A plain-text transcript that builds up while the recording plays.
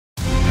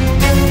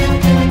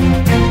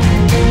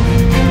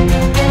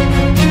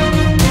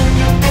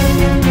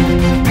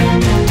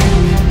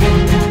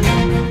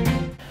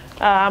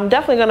I'm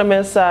definitely going to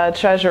miss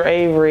Treasure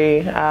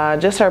Avery,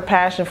 just her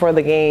passion for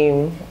the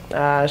game.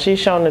 She's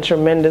shown a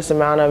tremendous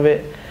amount of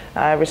it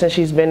ever since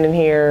she's been in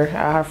here,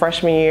 her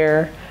freshman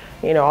year,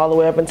 all the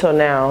way up until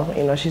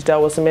now. She's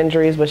dealt with some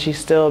injuries, but she's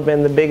still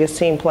been the biggest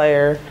team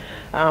player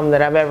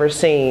that I've ever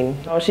seen.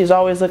 She's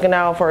always looking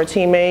out for her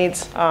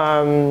teammates.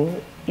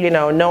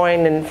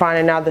 Knowing and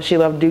finding out that she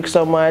loved Duke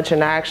so much,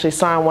 and I actually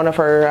signed one of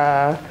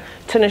her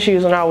tennis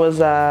shoes when I was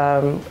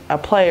a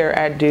player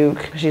at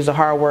Duke. She's a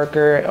hard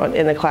worker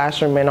in the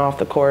classroom and off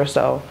the court,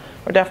 so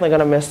we're definitely going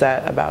to miss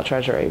that about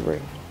Treasure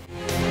Avery.